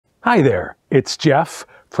Hi there, it's Jeff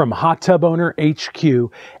from Hot Tub Owner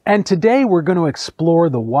HQ, and today we're going to explore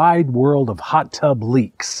the wide world of hot tub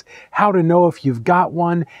leaks. How to know if you've got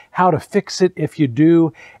one, how to fix it if you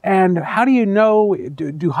do, and how do you know,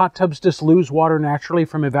 do hot tubs just lose water naturally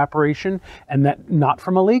from evaporation and that not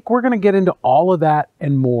from a leak? We're going to get into all of that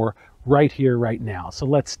and more right here, right now. So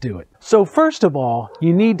let's do it. So first of all,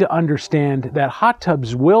 you need to understand that hot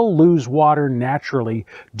tubs will lose water naturally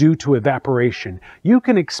due to evaporation. You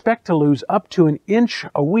can expect to lose up to an inch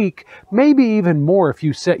a week, maybe even more if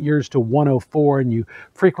you set yours to 104 and you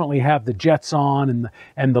frequently have the jets on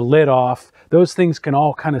and the lid off. Those things can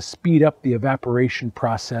all kind of speed up the evaporation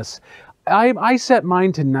process. I set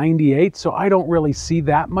mine to 98, so I don't really see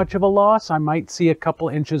that much of a loss. I might see a couple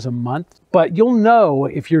inches a month, but you'll know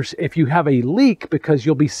if you have a leak because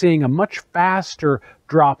you'll be seeing a much faster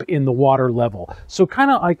drop in the water level. So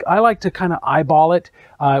kind of like I like to kind of eyeball it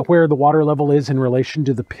where the water level is in relation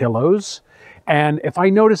to the pillows. And if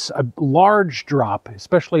I notice a large drop,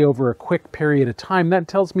 especially over a quick period of time, that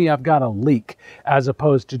tells me I've got a leak as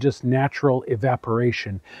opposed to just natural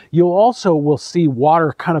evaporation. You also will see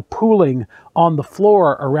water kind of pooling on the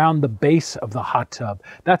floor around the base of the hot tub.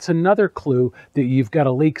 That's another clue that you've got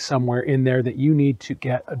a leak somewhere in there that you need to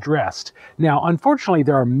get addressed. Now, unfortunately,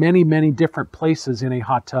 there are many, many different places in a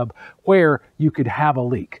hot tub where you could have a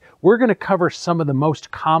leak. We're going to cover some of the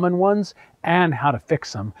most common ones and how to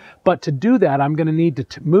fix them. But to do that, I'm going to need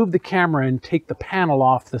to move the camera and take the panel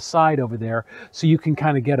off the side over there so you can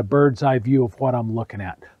kind of get a bird's eye view of what I'm looking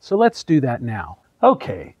at. So let's do that now.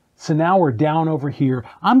 Okay, so now we're down over here.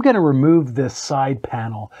 I'm going to remove this side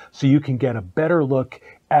panel so you can get a better look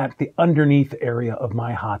at the underneath area of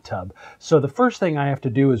my hot tub. So the first thing I have to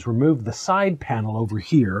do is remove the side panel over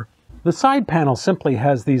here. The side panel simply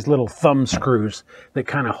has these little thumb screws that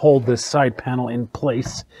kind of hold this side panel in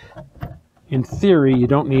place. In theory, you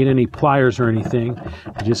don't need any pliers or anything.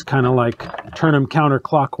 You just kind of like turn them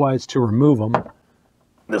counterclockwise to remove them.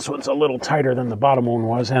 This one's a little tighter than the bottom one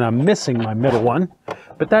was, and I'm missing my middle one.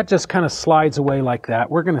 But that just kind of slides away like that.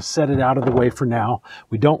 We're going to set it out of the way for now.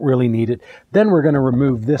 We don't really need it. Then we're going to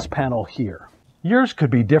remove this panel here. Yours could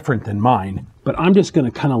be different than mine, but I'm just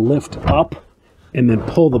going to kind of lift up and then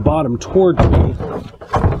pull the bottom towards me.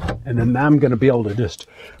 And then I'm going to be able to just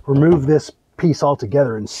remove this piece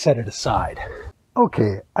altogether and set it aside.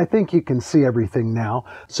 Okay, I think you can see everything now.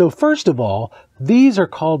 So first of all, these are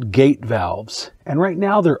called gate valves, and right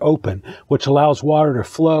now they're open, which allows water to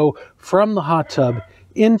flow from the hot tub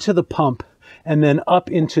into the pump and then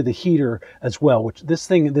up into the heater as well, which this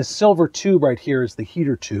silver tube right here is the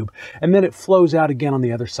heater tube, and then it flows out again on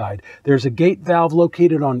the other side. There's a gate valve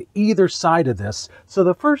located on either side of this. So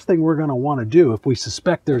the first thing we're going to want to do if we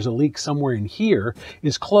suspect there's a leak somewhere in here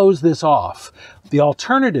is close this off. The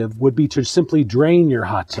alternative would be to simply drain your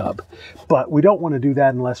hot tub, but we don't want to do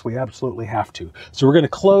that unless we absolutely have to. So we're going to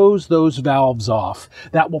close those valves off.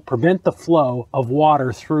 That will prevent the flow of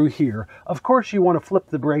water through here. Of course, you want to flip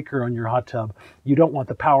the breaker on your hot tub. You don't want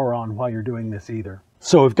the power on while you're doing this either.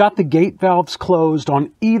 So we've got the gate valves closed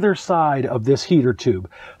on either side of this heater tube.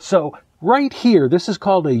 So right here, this is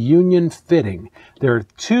called a union fitting. There are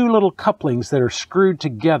two little couplings that are screwed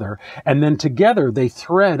together, and then together they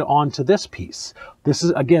thread onto this piece. This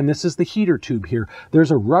is the heater tube here.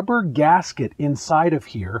 There's a rubber gasket inside of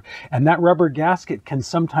here, and that rubber gasket can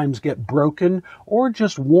sometimes get broken or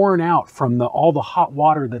just worn out from all the hot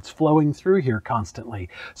water that's flowing through here constantly.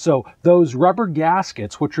 So those rubber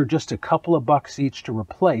gaskets, which are just a couple of bucks each to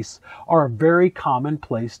replace, are a very common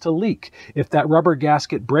place to leak. If that rubber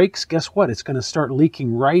gasket breaks, guess what? It's going to start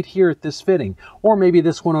leaking right here at this fitting, or maybe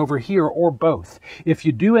this one over here, or both. If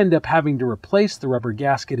you do end up having to replace the rubber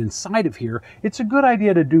gasket inside of here, it's a good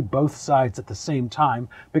idea to do both sides at the same time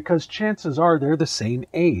because chances are they're the same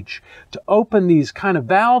age. To open these kind of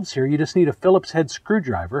valves here, you just need a Phillips head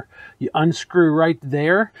screwdriver. You unscrew right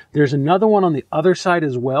there. There's another one on the other side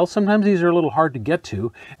as well. Sometimes these are a little hard to get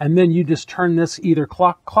to, and then you just turn this either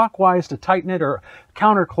clockwise to tighten it or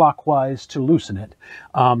counterclockwise to loosen it.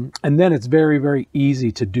 And then it's very, very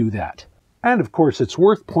easy to do that. And of course, it's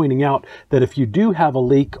worth pointing out that if you do have a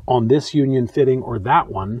leak on this union fitting or that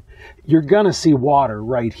one, you're going to see water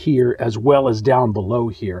right here as well as down below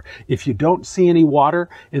here. If you don't see any water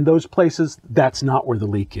in those places, that's not where the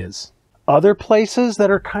leak is. Other places that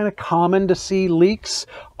are kind of common to see leaks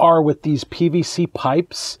are with these PVC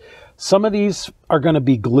pipes. Some of these are going to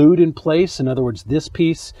be glued in place. In other words, this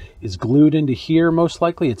piece is glued into here most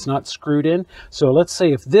likely. It's not screwed in. So let's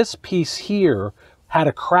say if this piece here had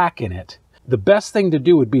a crack in it, the best thing to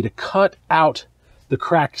do would be to cut out the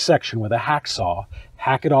cracked section with a hacksaw,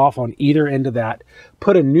 hack it off on either end of that,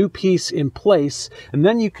 put a new piece in place, and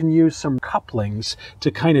then you can use some couplings to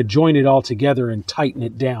kind of join it all together and tighten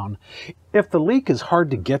it down. If the leak is hard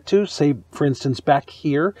to get to, say for instance back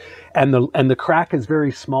here, and the crack is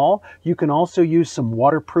very small, you can also use some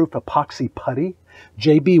waterproof epoxy putty.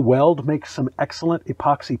 JB Weld makes some excellent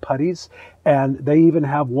epoxy putties, and they even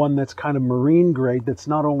have one that's kind of marine grade that's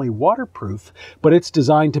not only waterproof, but it's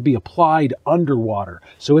designed to be applied underwater.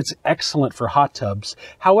 So it's excellent for hot tubs.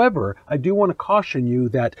 However, I do want to caution you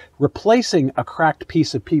that replacing a cracked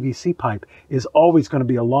piece of PVC pipe is always going to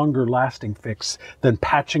be a longer lasting fix than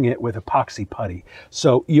patching it with epoxy putty.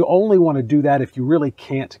 So you only want to do that if you really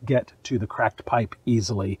can't get to the cracked pipe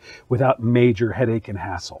easily without major headache and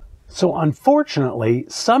hassle. So unfortunately,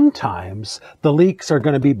 sometimes the leaks are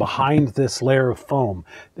going to be behind this layer of foam.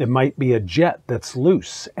 It might be a jet that's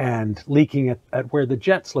loose and leaking at where the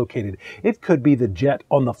jet's located. It could be the jet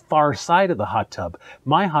on the far side of the hot tub.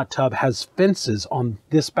 My hot tub has fences on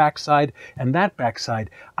this backside and that backside.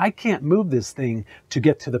 I can't move this thing to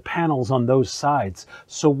get to the panels on those sides.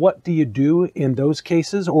 So what do you do in those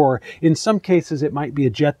cases? Or in some cases, it might be a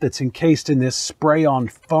jet that's encased in this spray-on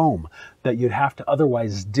foam that you'd have to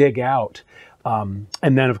otherwise dig out and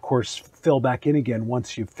then of course fill back in again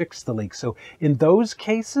once you've fixed the leak. So in those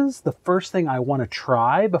cases, the first thing I want to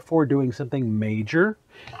try before doing something major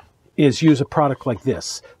is use a product like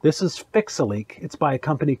this. This is Fix-A-Leak. It's by a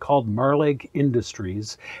company called Marleg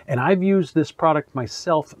Industries, and I've used this product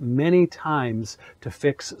myself many times to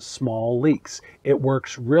fix small leaks. It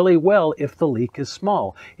works really well if the leak is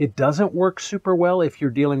small. It doesn't work super well if you're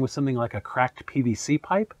dealing with something like a cracked PVC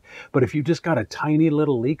pipe, but if you've just got a tiny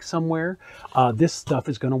little leak somewhere, this stuff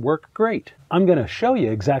is going to work great. I'm going to show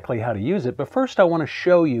you exactly how to use it, but first I want to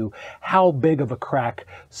show you how big of a crack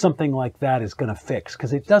something like that is going to fix,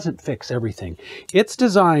 because it doesn't fix everything. It's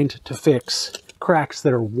designed to fix cracks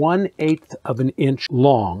that are 1/8 of an inch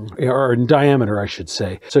long, or in diameter, I should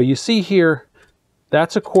say. So you see here,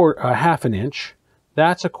 that's a half an inch,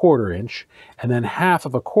 that's a 1/4 inch, and then half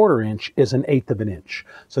of a 1/4 inch is 1/8 of an inch.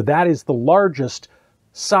 So that is the largest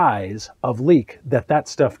size of leak that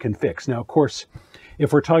stuff can fix. Now, of course,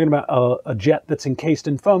 if we're talking about a jet that's encased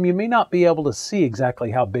in foam, you may not be able to see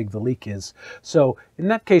exactly how big the leak is. So in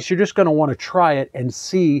that case, you're just going to want to try it and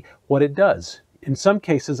see what it does. In some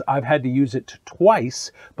cases, I've had to use it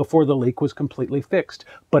twice before the leak was completely fixed,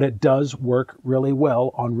 but it does work really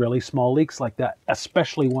well on really small leaks like that,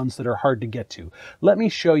 especially ones that are hard to get to. Let me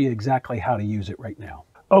show you exactly how to use it right now.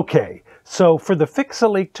 Okay, so for the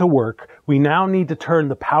Fix-A-Leak to work, we now need to turn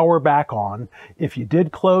the power back on. If you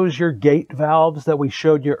did close your gate valves that we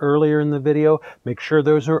showed you earlier in the video, make sure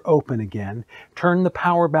those are open again. Turn the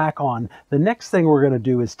power back on. The next thing we're going to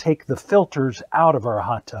do is take the filters out of our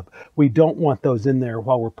hot tub. We don't want those in there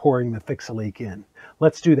while we're pouring the Fix-A-Leak in.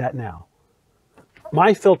 Let's do that now.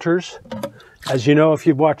 My filters, as you know if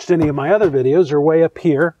you've watched any of my other videos, are way up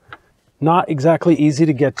here. Not exactly easy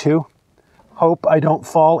to get to. Hope I don't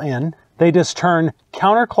fall in. They just turn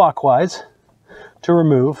counterclockwise to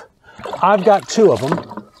remove. I've got 2 of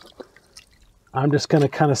them. I'm just going to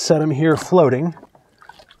kind of set them here floating.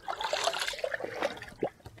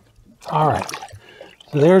 All right,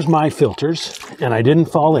 so there's my filters, and I didn't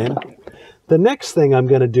fall in. The next thing I'm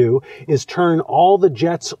going to do is turn all the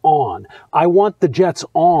jets on. I want the jets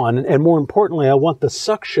on, and more importantly, I want the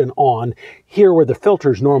suction on here where the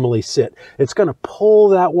filters normally sit. It's going to pull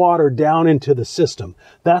that water down into the system.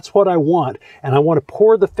 That's what I want, and I want to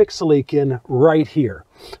pour the Fix-A-Leak in right here.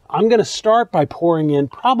 I'm going to start by pouring in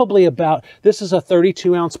probably about, this is a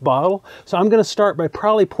 32-ounce bottle, so I'm going to start by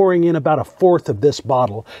probably pouring in about 1/4 of this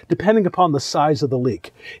bottle, depending upon the size of the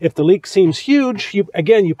leak. If the leak seems huge, you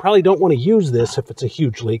probably don't want to use this if it's a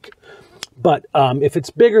huge leak. But if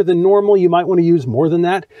it's bigger than normal, you might want to use more than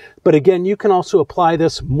that. But again, you can also apply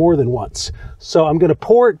this more than once. So I'm going to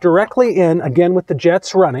pour it directly in, again with the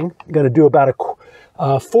jets running. I'm going to do about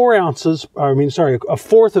 4 ounces, a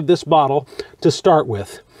 1/4 of this bottle to start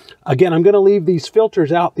with. Again, I'm going to leave these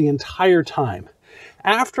filters out the entire time.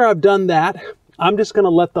 After I've done that, I'm just going to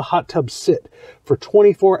let the hot tub sit for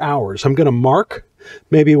 24 hours. I'm going to mark,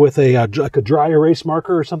 maybe with like a dry erase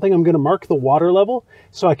marker or something, I'm going to mark the water level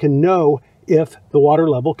so I can know if the water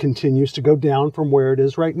level continues to go down from where it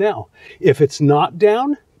is right now. If it's not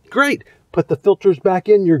down, great. Put the filters back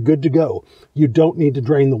in, you're good to go. You don't need to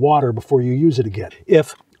drain the water before you use it again.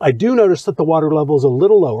 If I do notice that the water level is a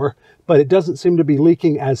little lower, but it doesn't seem to be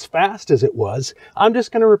leaking as fast as it was, I'm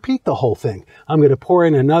just going to repeat the whole thing. I'm going to pour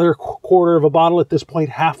in another 1/4 of a bottle, at this point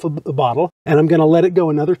half of the bottle, and I'm going to let it go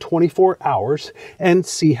another 24 hours and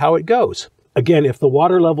see how it goes. Again, if the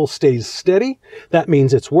water level stays steady, that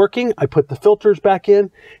means it's working. I put the filters back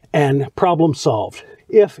in and problem solved.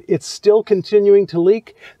 If it's still continuing to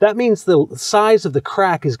leak, that means the size of the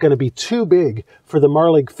crack is going to be too big for the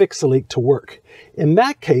Marlig Fix-A-Leak to work. In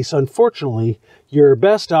that case, unfortunately, your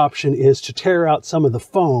best option is to tear out some of the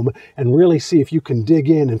foam and really see if you can dig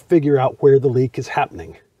in and figure out where the leak is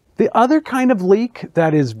happening. The other kind of leak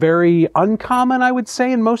that is very uncommon, I would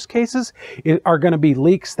say in most cases, are going to be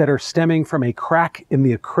leaks that are stemming from a crack in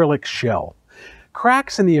the acrylic shell.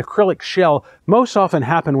 Cracks in the acrylic shell most often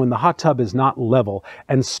happen when the hot tub is not level,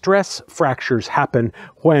 and stress fractures happen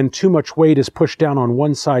when too much weight is pushed down on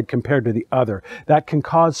one side compared to the other. That can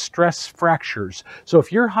cause stress fractures. So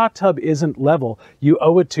if your hot tub isn't level, you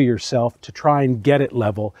owe it to yourself to try and get it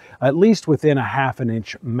level, at least within a ½ an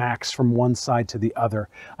inch max from one side to the other.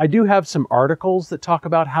 I do have some articles that talk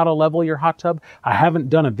about how to level your hot tub. I haven't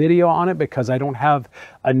done a video on it because I don't have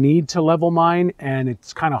a need to level mine, and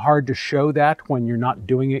it's kind of hard to show that when you're not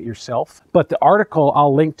doing it yourself. But the article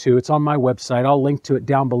I'll link to, it's on my website, I'll link to it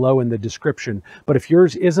down below in the description. But if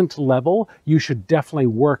yours isn't level, you should definitely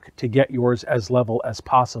work to get yours as level as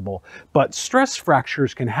possible. But stress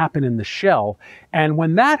fractures can happen in the shell, and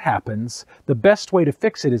when that happens, the best way to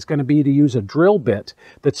fix it is going to be to use a drill bit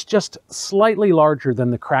that's just slightly larger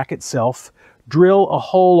than the crack itself. Drill a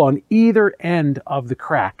hole on either end of the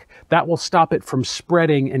crack. That will stop it from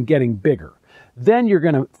spreading and getting bigger. Then you're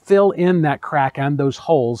going to fill in that crack and those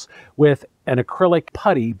holes with an acrylic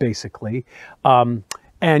putty, basically. And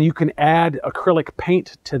you can add acrylic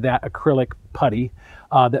paint to that acrylic putty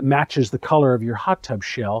that matches the color of your hot tub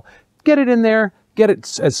shell. Get it in there, get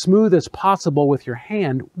it as smooth as possible with your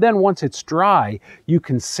hand. Then once it's dry, you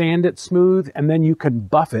can sand it smooth, and then you can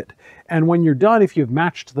buff it. And when you're done, if you've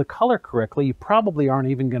matched the color correctly, you probably aren't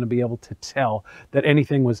even going to be able to tell that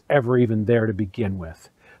anything was ever even there to begin with.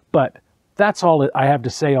 But that's all I have to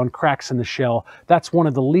say on cracks in the shell. That's one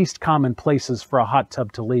of the least common places for a hot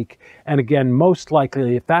tub to leak. And again, most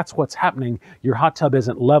likely, if that's what's happening, your hot tub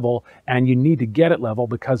isn't level and you need to get it level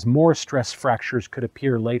because more stress fractures could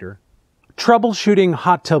appear later. Troubleshooting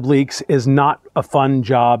hot tub leaks is not a fun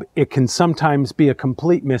job. It can sometimes be a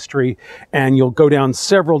complete mystery, and you'll go down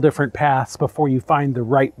several different paths before you find the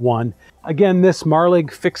right one. Again, this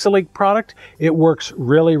Marlig Fix-A-Leak product, it works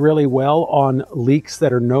really, really well on leaks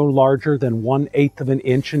that are no larger than 1/8 of an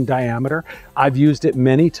inch in diameter. I've used it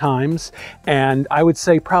many times, and I would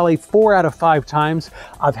say probably 4 out of 5 times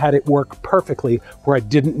I've had it work perfectly where I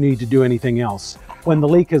didn't need to do anything else. When the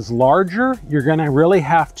leak is larger, you're going to really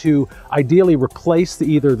have to ideally replace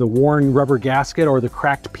either the worn rubber gasket or the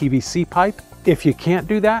cracked PVC pipe. If you can't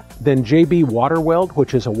do that, then JB Water Weld,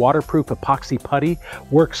 which is a waterproof epoxy putty,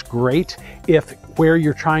 works great if where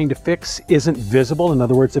you're trying to fix isn't visible. In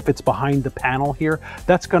other words, if it's behind the panel here,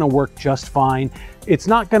 that's going to work just fine. It's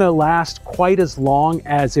not going to last quite as long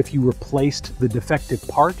as if you replaced the defective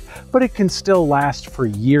part, but it can still last for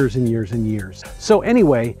years and years and years. So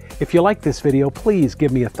anyway, if you like this video, please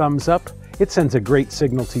give me a thumbs up. It sends a great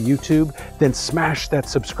signal to YouTube. Then smash that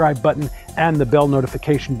subscribe button and the bell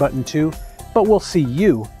notification button too. But we'll see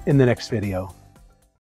you in the next video.